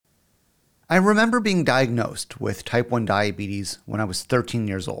I remember being diagnosed with type 1 diabetes when I was 13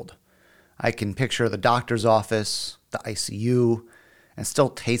 years old. I can picture the doctor's office, the ICU, and still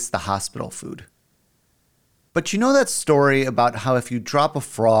taste the hospital food. But you know that story about how if you drop a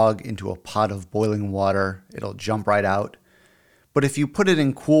frog into a pot of boiling water, it'll jump right out? But if you put it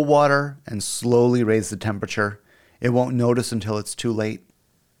in cool water and slowly raise the temperature, it won't notice until it's too late?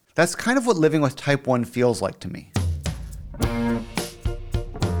 That's kind of what living with type 1 feels like to me.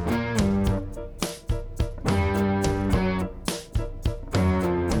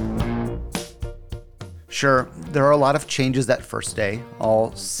 Sure, there are a lot of changes that first day,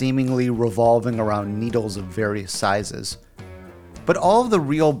 all seemingly revolving around needles of various sizes. But all of the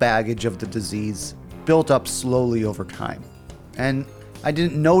real baggage of the disease built up slowly over time. And I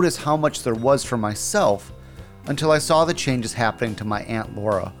didn't notice how much there was for myself until I saw the changes happening to my Aunt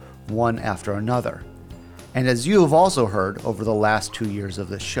Laura, one after another. And as you have also heard over the last 2 years of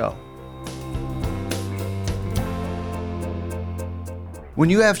this show. When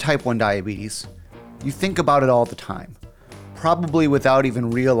you have type 1 diabetes, you think about it all the time, probably without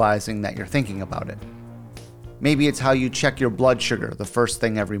even realizing that you're thinking about it. Maybe it's how you check your blood sugar the first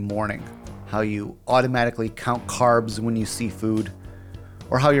thing every morning, how you automatically count carbs when you see food,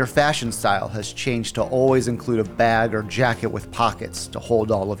 or how your fashion style has changed to always include a bag or jacket with pockets to hold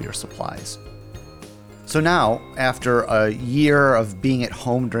all of your supplies. So now, after a year of being at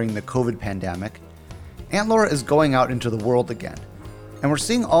home during the COVID pandemic, Aunt Laura is going out into the world again. And we're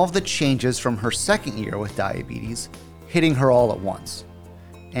seeing all of the changes from her second year with diabetes hitting her all at once.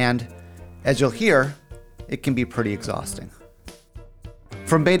 And as you'll hear, it can be pretty exhausting.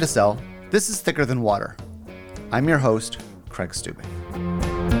 From Beta Cell, this is Thicker Than Water. I'm your host, Craig Stubing.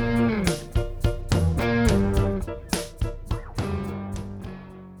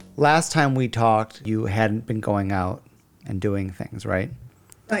 Last time we talked, you hadn't been going out and doing things, right?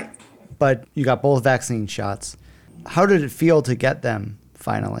 Right. But you got both vaccine shots. How did it feel to get them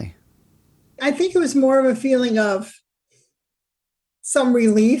finally? I think it was more of a feeling of some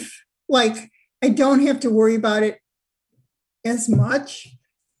relief. Like, I don't have to worry about it as much.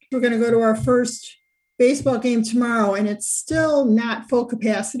 We're going to go to our first baseball game tomorrow, and it's still not full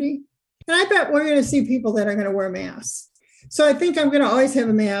capacity. And I bet we're going to see people that are going to wear masks. So I think I'm going to always have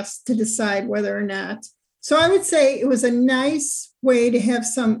a mask to decide whether or not. So I would say it was a nice way to have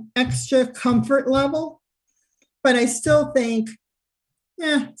some extra comfort level. But I still think,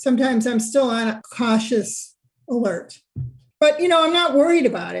 sometimes I'm still on a cautious alert. But, I'm not worried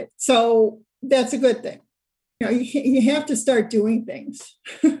about it. So that's a good thing. You have to start doing things.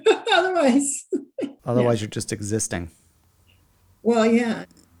 Otherwise, You're just existing. Well, yeah.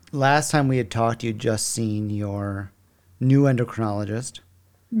 Last time we had talked, you'd just seen your new endocrinologist.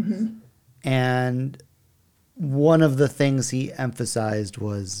 Mm-hmm. And one of the things he emphasized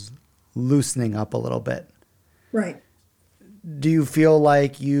was loosening up a little bit. Right. Do you feel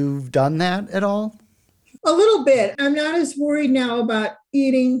like you've done that at all? A little bit. I'm not as worried now about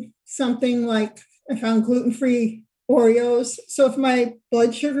eating something like I found gluten-free Oreos. So if my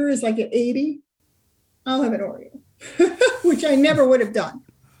blood sugar is like at 80, I'll have an Oreo, which I never would have done.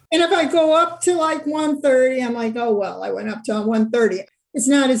 And if I go up to like 130, I'm like, oh, well, I went up to 130. It's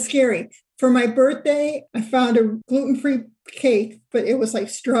not as scary. For my birthday, I found a gluten-free cake, but it was like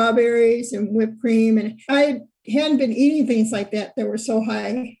strawberries and whipped cream. And I hadn't been eating things like that were so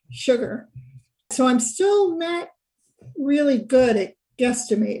high sugar. So I'm still not really good at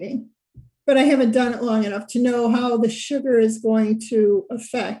guesstimating, but I haven't done it long enough to know how the sugar is going to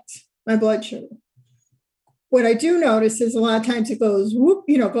affect my blood sugar. What I do notice is a lot of times it goes whoop,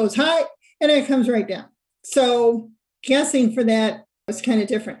 goes high and then it comes right down. So guessing for that was kind of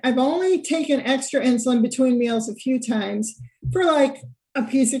different. I've only taken extra insulin between meals a few times for like a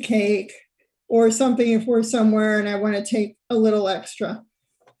piece of cake or something if we're somewhere and I want to take a little extra.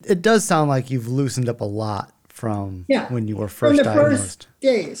 It does sound like you've loosened up a lot from when you were first from the diagnosed. First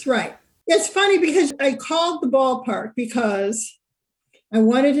days, right. It's funny because I called the ballpark because I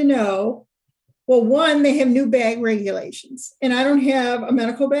wanted to know, well, one, they have new bag regulations and I don't have a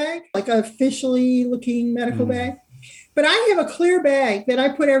medical bag, like an officially looking medical bag, but I have a clear bag that I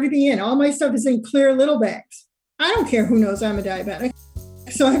put everything in. All my stuff is in clear little bags. I don't care who knows I'm a diabetic.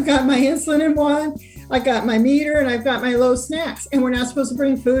 So I've got my insulin in one, I got my meter, and I've got my low snacks. And we're not supposed to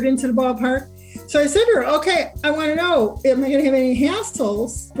bring food into the ballpark. So I said to her, okay, I want to know, am I going to have any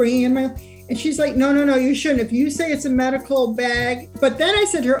hassles bringing in my... And she's like, no, you shouldn't. If you say it's a medical bag. But then I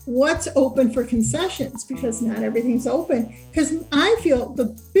said to her, what's open for concessions? Because not everything's open. Because I feel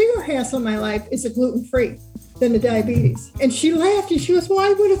the bigger hassle in my life is a gluten-free. than the diabetes. And she laughed and she goes, well,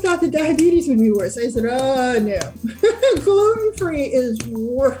 I would have thought the diabetes would be worse. I said, oh, no. Gluten-free is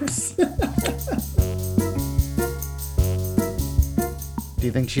worse. Do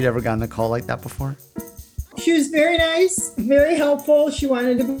you think she'd ever gotten a call like that before? She was very nice, very helpful. She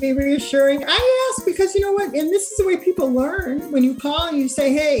wanted to be reassuring. I asked because, you know what, and this is the way people learn. When you call and you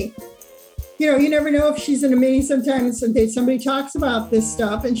say, hey, you know, you never know if she's in a meeting sometimes and somebody talks about this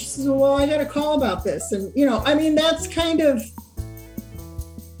stuff. And she says, well, I got a call about this. And, you know, I mean, that's kind of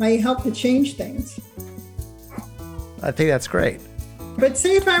how you help to change things. I think that's great. But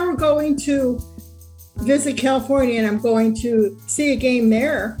say if I were going to visit California and I'm going to see a game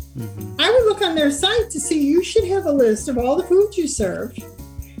there, I would look on their site to see you should have a list of all the foods you serve,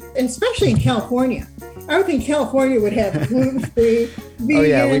 and especially in California. I would think California would have gluten-free, vegan. Oh,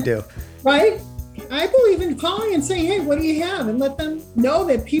 yeah, we do. Right? I believe in calling and saying, hey, what do you have? And let them know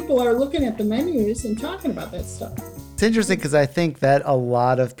that people are looking at the menus and talking about that stuff. It's interesting because I think that a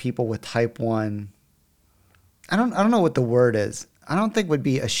lot of people with type 1, I don't know what the word is. I don't think would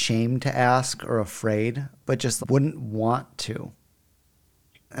be ashamed to ask or afraid, but just wouldn't want to.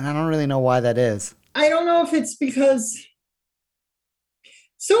 And I don't really know why that is. I don't know if it's because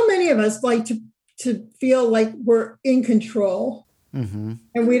so many of us like to feel like we're in control. And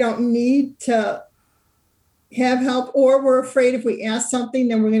we don't need to have help, or we're afraid if we ask something,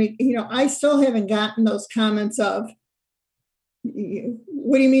 then we're going to, you know, I still haven't gotten those comments of,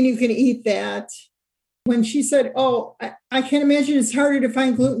 what do you mean you can eat that? When she said, oh, I can imagine it's harder to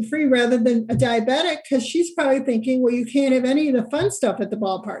find gluten-free rather than a diabetic, because she's probably thinking, well, you can't have any of the fun stuff at the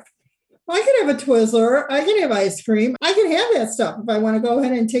ballpark. Well, I can have a Twizzler, I can have ice cream, I can have that stuff if I want to go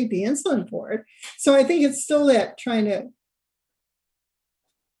ahead and take the insulin for it. So I think it's still that trying to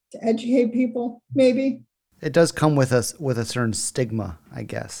educate people, maybe. It does come with a certain stigma, I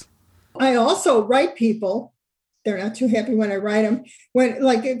guess. I also write people. They're not too happy when I write them. When,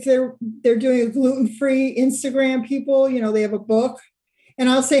 like, if they're doing a gluten-free Instagram people, you know, they have a book, and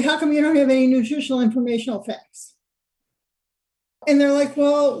I'll say, how come you don't have any nutritional informational facts? And they're like,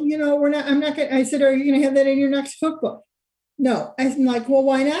 well, you know, I'm not going to, I said, are you going to have that in your next cookbook? No. I'm like, well,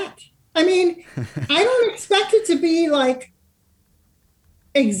 why not? I mean, I don't expect it to be like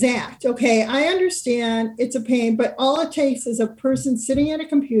exact. Okay. I understand it's a pain, but all it takes is a person sitting at a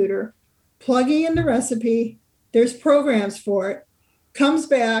computer, plugging in the recipe. There's programs for it, comes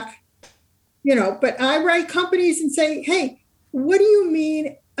back, you know, but I write companies and say, hey, what do you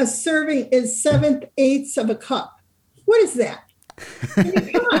mean a serving is 7/8 of a cup? What is that? I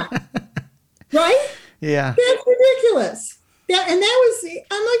mean, come on. Right? Yeah. That's ridiculous. I'm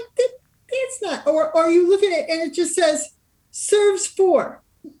like, that's not, or you look at it and it just says serves 4.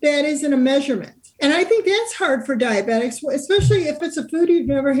 That isn't a measurement. And I think that's hard for diabetics, especially if it's a food you've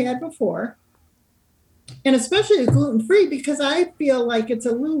never had before. And especially gluten-free, because I feel like it's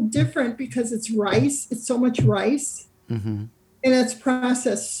a little different because it's rice. It's so much rice. And it's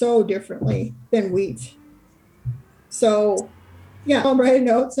processed so differently than wheat. So, yeah, I'll write a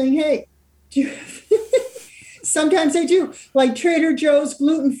note saying, hey, sometimes I do. Like Trader Joe's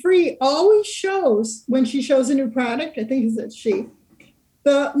gluten-free always shows, when she shows a new product, I think it's she,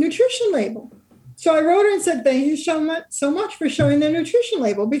 the nutrition label. So I wrote her and said, thank you so much for showing the nutrition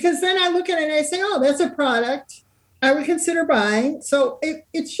label, because then I look at it and I say, oh, that's a product I would consider buying. So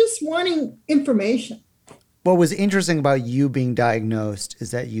it's just wanting information. What was interesting about you being diagnosed is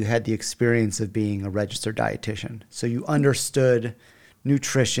that you had the experience of being a registered dietitian. So you understood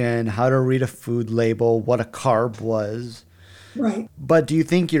nutrition, how to read a food label, what a carb was. Right. But do you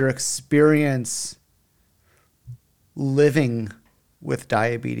think your experience living with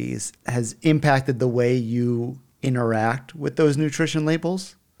diabetes has impacted the way you interact with those nutrition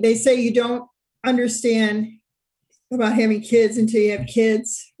labels? They say you don't understand about having kids until you have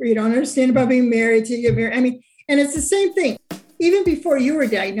kids, or you don't understand about being married till you get married. I mean, and it's the same thing. Even before you were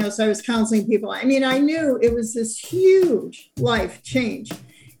diagnosed, I was counseling people. I mean, I knew it was this huge life change,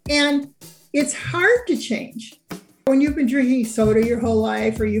 and it's hard to change. When you've been drinking soda your whole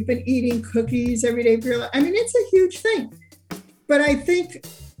life, or you've been eating cookies every day of your life, I mean, it's a huge thing. But I think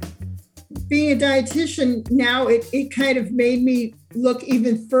being a dietitian now, it kind of made me look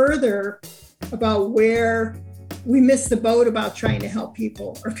even further about where we missed the boat about trying to help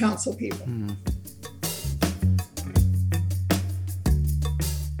people or counsel people.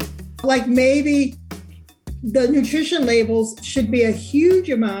 Like maybe the nutrition labels should be a huge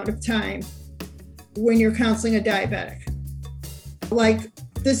amount of time when you're counseling a diabetic. Like,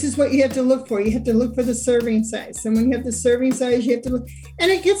 this is what you have to look for. You have to look for the serving size. And when you have the serving size, you have to look. And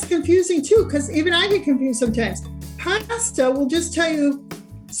it gets confusing too, because even I get confused sometimes. Pasta will just tell you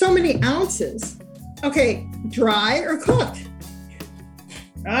so many ounces. Okay, dry or cooked?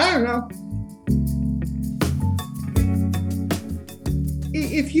 I don't know.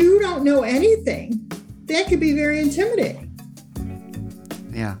 If you don't know anything, that could be very intimidating.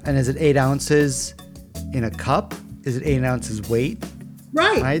 Yeah. And is it 8 ounces in a cup? Is it 8 ounces weight?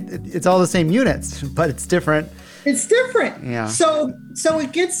 Right. It's all the same units, but it's different. It's different. Yeah. So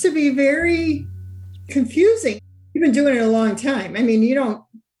it gets to be very confusing. You've been doing it a long time. I mean, you don't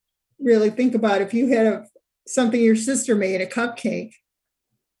really think about if you had something your sister made, a cupcake,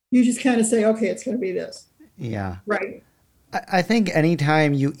 you just kind of say, okay, it's going to be this. Yeah. Right. I think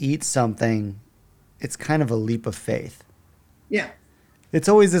anytime you eat something, it's kind of a leap of faith. Yeah. It's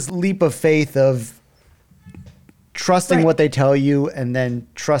always this leap of faith of trusting what they tell you and then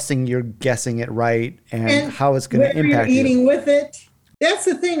trusting you're guessing it right and how it's going to impact you. Eating with it. That's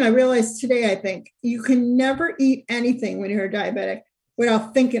the thing I realized today, I think. You can never eat anything when you're a diabetic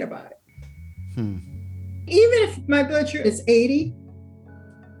without thinking about it. Even if my blood sugar is 80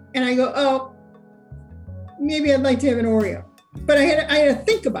 and I go, oh, maybe I'd like to have an Oreo. But I had to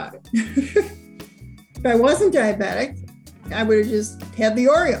think about it. If I wasn't diabetic, I would have just had the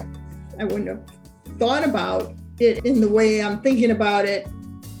Oreo. I wouldn't have thought about it in the way I'm thinking about it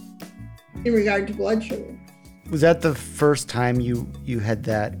in regard to blood sugar. Was that the first time you had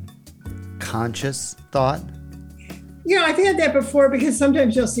that conscious thought? I've had that before because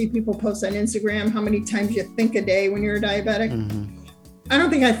sometimes you'll see people post on Instagram how many times you think a day when you're a diabetic. Mm-hmm. I don't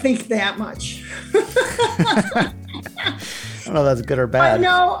think I think that much. I don't know if that's good or bad.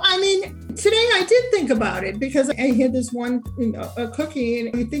 No, I mean, today I did think about it because I had this one a cookie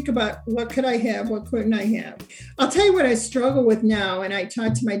and you think about what could I have, what couldn't I have. I'll tell you what I struggle with now, and I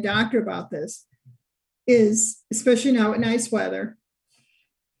talked to my doctor about this, is especially now at nice weather,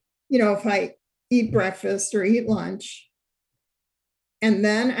 if I eat breakfast or eat lunch and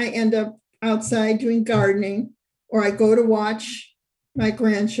then I end up outside doing gardening or I go to watch my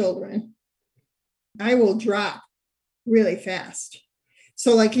grandchildren, I will drop really fast.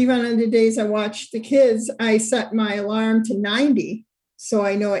 So like even on the days I watch the kids, I set my alarm to 90. So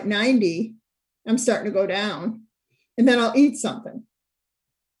I know at 90, I'm starting to go down and then I'll eat something.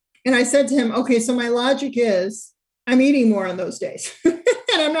 And I said to him, okay, so my logic is I'm eating more on those days and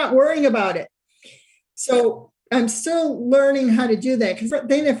I'm not worrying about it. So I'm still learning how to do that. Because the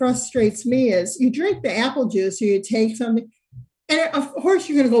thing that frustrates me is you drink the apple juice or you take something and of course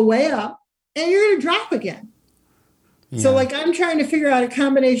you're going to go way up and you're going to drop again. Yeah. So like I'm trying to figure out a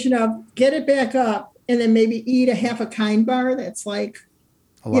combination of get it back up and then maybe eat a half a Kind bar that's like,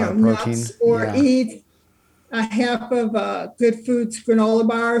 a lot of protein. Nuts, or eat a half of a Good Foods granola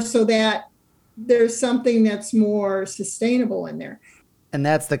bar so that there's something that's more sustainable in there. And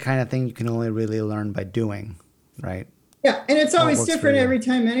that's the kind of thing you can only really learn by doing, right? Yeah, and it's always different every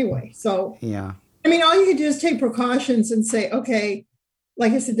time anyway. So, yeah. I mean, all you can do is take precautions and say, okay,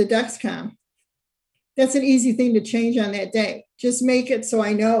 like I said, the Dexcom, that's an easy thing to change on that day. Just make it so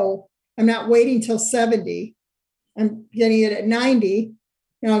I know I'm not waiting till 70. I'm getting it at 90,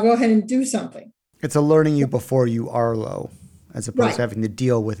 and I'll go ahead and do something. It's alerting you before you are low, as opposed to having to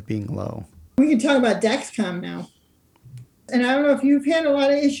deal with being low. We can talk about Dexcom now. And I don't know if you've had a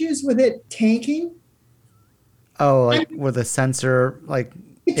lot of issues with it tanking. Oh, like where the sensor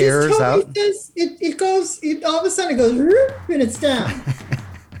airs out? It goes, all of a sudden it goes, and it's down.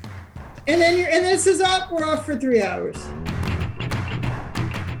 and then it says, we're off for 3 hours.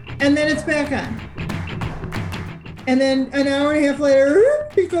 And then it's back on. And then an hour and a half later,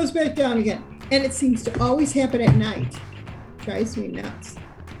 it goes back down again. And it seems to always happen at night. Drives me nuts.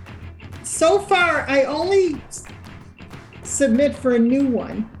 So far, I only submit for a new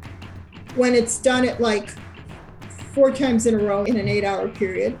one when it's done at 4 times in a row in an 8-hour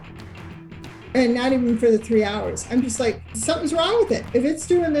period, and not even for the 3 hours. I'm just like, something's wrong with it. If it's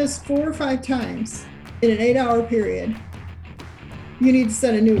doing this 4 or 5 times in an 8-hour period, you need to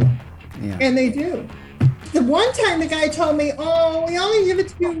set a new one. Yeah. And they do. The one time the guy told me, we only give it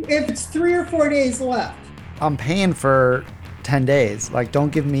to you if it's 3 or 4 days left. I'm paying for 10 days.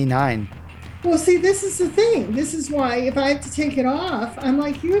 Don't give me 9. Well, see, this is the thing. This is why if I have to take it off, I'm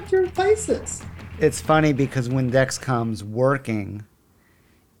like, you have to replace this. It's funny because when Dexcom's working,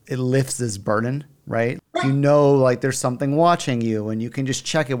 it lifts this burden, right? You know, there's something watching you and you can just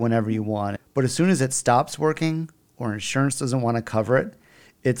check it whenever you want. But as soon as it stops working or insurance doesn't want to cover it,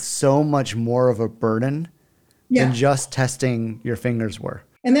 it's so much more of a burden than just testing your fingers were.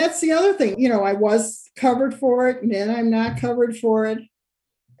 And that's the other thing. I was covered for it and then I'm not covered for it.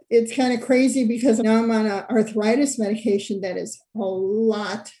 It's kind of crazy because now I'm on an arthritis medication that is a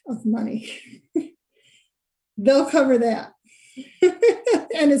lot of money. They'll cover that.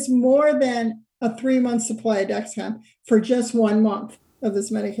 And it's more than a 3-month supply of Dexcom for just 1 month of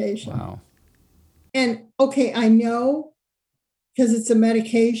this medication. Wow. And okay, I know because it's a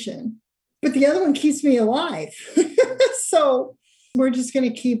medication, but the other one keeps me alive. So we're just going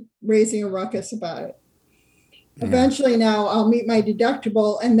to keep raising a ruckus about it. Yeah. Eventually now I'll meet my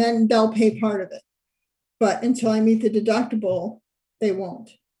deductible and then they'll pay part of it. But until I meet the deductible, they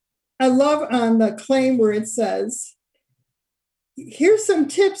won't. I love on the claim where it says, here's some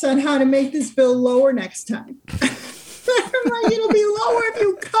tips on how to make this bill lower next time. I'm like, it'll be lower if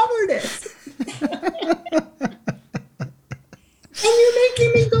you covered it. And you're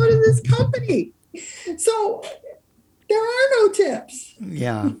making me go to this company. So there are no tips.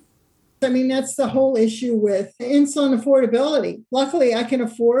 Yeah. I mean, that's the whole issue with insulin affordability. Luckily, I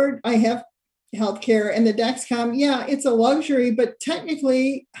have healthcare, and the Dexcom, yeah, it's a luxury, but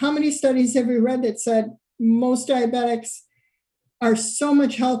technically, how many studies have we read that said most diabetics are so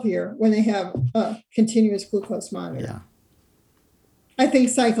much healthier when they have a continuous glucose monitor? Yeah. I think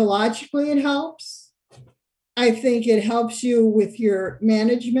psychologically it helps. I think it helps you with your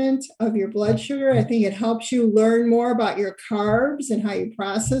management of your blood sugar. I think it helps you learn more about your carbs and how you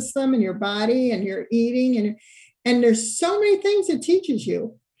process them in your body and your eating. And there's so many things it teaches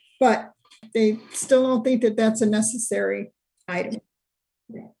you, but they still don't think that that's a necessary item.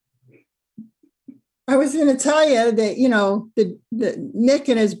 I was going to tell you that, the Nick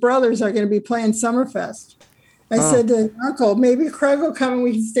and his brothers are going to be playing Summerfest. I said to Uncle, maybe Craig will come and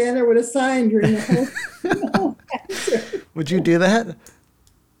we can stand there with a sign during the whole concert. Would you do that?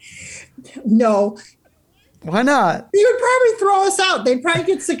 No. Why not? He would probably throw us out. They'd probably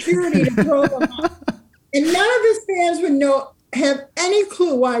get security to throw them out. And none of his fans would have any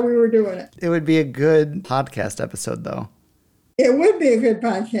clue why we were doing it. It would be a good podcast episode, though. It would be a good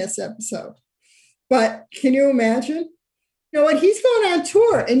podcast episode. But can you imagine? You know what? He's going on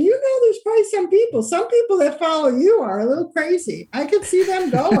tour, and there's probably some people that follow you are a little crazy. I could see them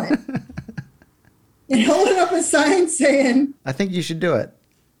going and holding up a sign saying, I think you should do it.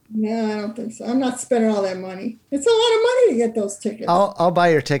 No, I don't think so. I'm not spending all that money. It's a lot of money to get those tickets. I'll buy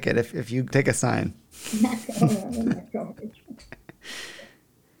your ticket if you take a sign. I'm not going.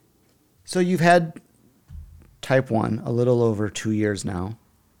 So you've had type 1 a little over 2 years now.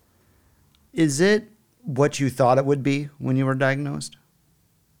 Is it what you thought it would be when you were diagnosed?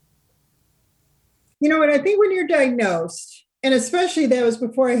 You know what? I think when you're diagnosed, and especially that was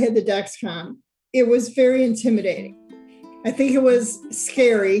before I had the Dexcom, it was very intimidating. I think it was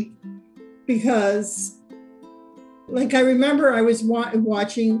scary because, I remember I was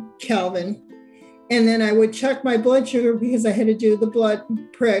watching Calvin, and then I would check my blood sugar because I had to do the blood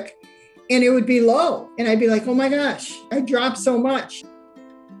prick, and it would be low. And I'd be like, oh my gosh, I dropped so much.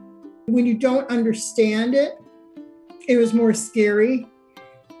 When you don't understand it, it was more scary.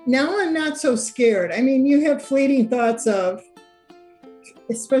 Now I'm not so scared. I mean, you have fleeting thoughts of,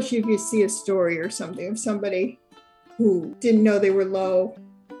 especially if you see a story or something of somebody who didn't know they were low,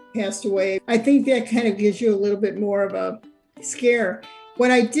 passed away. I think that kind of gives you a little bit more of a scare.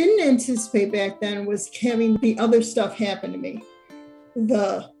 What I didn't anticipate back then was having the other stuff happen to me.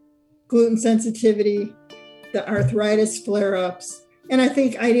 The gluten sensitivity, the arthritis flare-ups. And I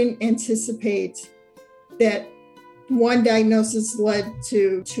think I didn't anticipate that one diagnosis led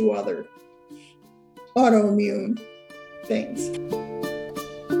to 2 other autoimmune things.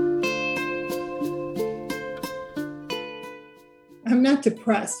 I'm not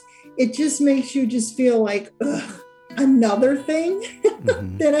depressed. It just makes you just feel like, another thing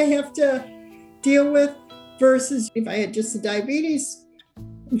that I have to deal with versus if I had just the diabetes,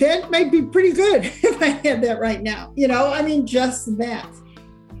 that might be pretty good if I had that right now. Just that.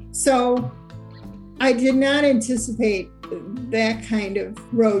 So I did not anticipate that kind of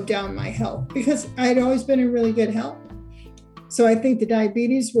road down my health because I'd always been in really good health. So I think the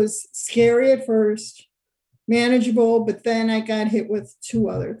diabetes was scary at first, manageable, but then I got hit with 2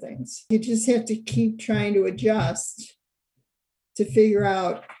 other things. You just have to keep trying to adjust to figure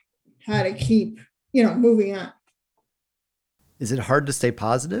out how to keep, moving on. Is it hard to stay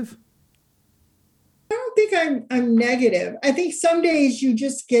positive? I don't think I'm negative. I think some days you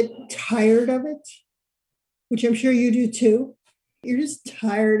just get tired of it, which I'm sure you do too. You're just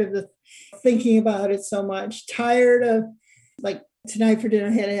tired of the thinking about it so much. Tired of, tonight for dinner,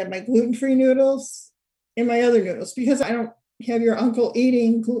 I had to have my gluten-free noodles and my other noodles because I don't have your uncle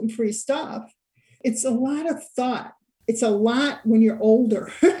eating gluten-free stuff. It's a lot of thought. It's a lot when you're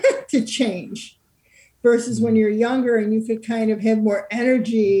older to change versus when you're younger and you could kind of have more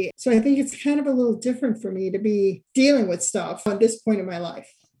energy. So I think it's kind of a little different for me to be dealing with stuff at this point in my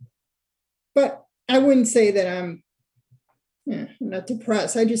life. But I wouldn't say that I'm I'm not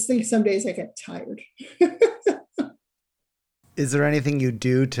depressed. I just think some days I get tired. Is there anything you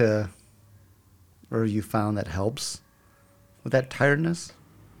do or you found that helps with that tiredness?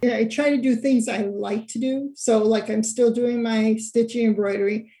 Yeah, I try to do things I like to do. So, like, I'm still doing my stitching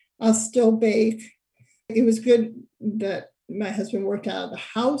embroidery. I'll still bake. It was good that my husband worked out of the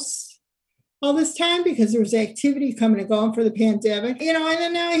house all this time because there was activity coming and going for the pandemic. And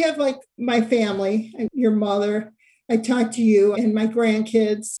then now I have like my family, your mother. I talk to you and my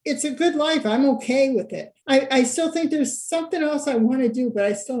grandkids. It's a good life. I'm okay with it. I still think there's something else I want to do, but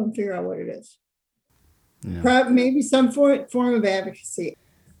I still don't figure out what it is. Yeah. Maybe some form of advocacy.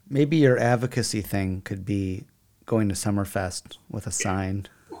 Maybe your advocacy thing could be going to Summerfest with a sign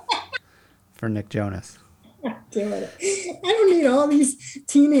for Nick Jonas. Damn it. I don't need all these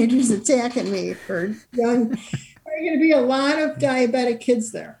teenagers attacking me for young. There are going to be a lot of diabetic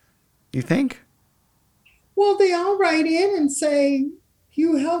kids there. You think? Well, they all write in and say,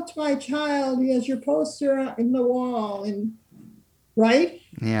 you helped my child. He has your poster in the wall. And right?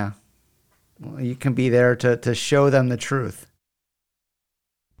 Yeah. Well, you can be there to show them the truth.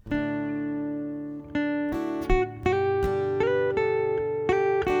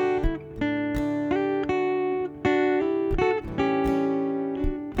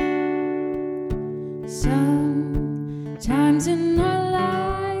 Sometimes in our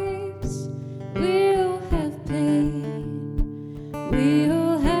lives we'll have pain,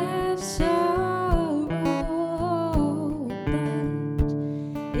 we'll have sorrow,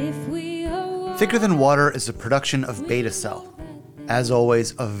 but if we are Thicker Than Water is a production of Beta Cell. As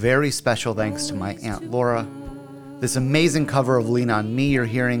always, a very special thanks to my Aunt Laura. This amazing cover of Lean On Me you're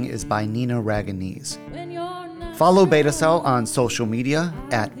hearing is by Nina Raganese. Follow Beta Cell on social media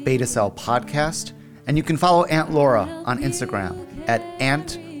at Beta Cell Podcast. And you can follow Aunt Laura on Instagram at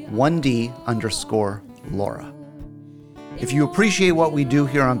Aunt1D_Laura. If you appreciate what we do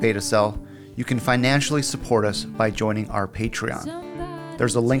here on Beta Cell, you can financially support us by joining our Patreon.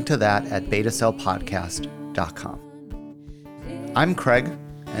 There's a link to that at betacellpodcast.com. I'm Craig,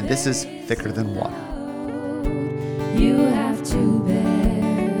 and this is Thicker Than Water. you have to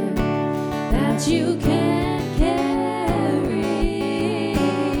bear that you can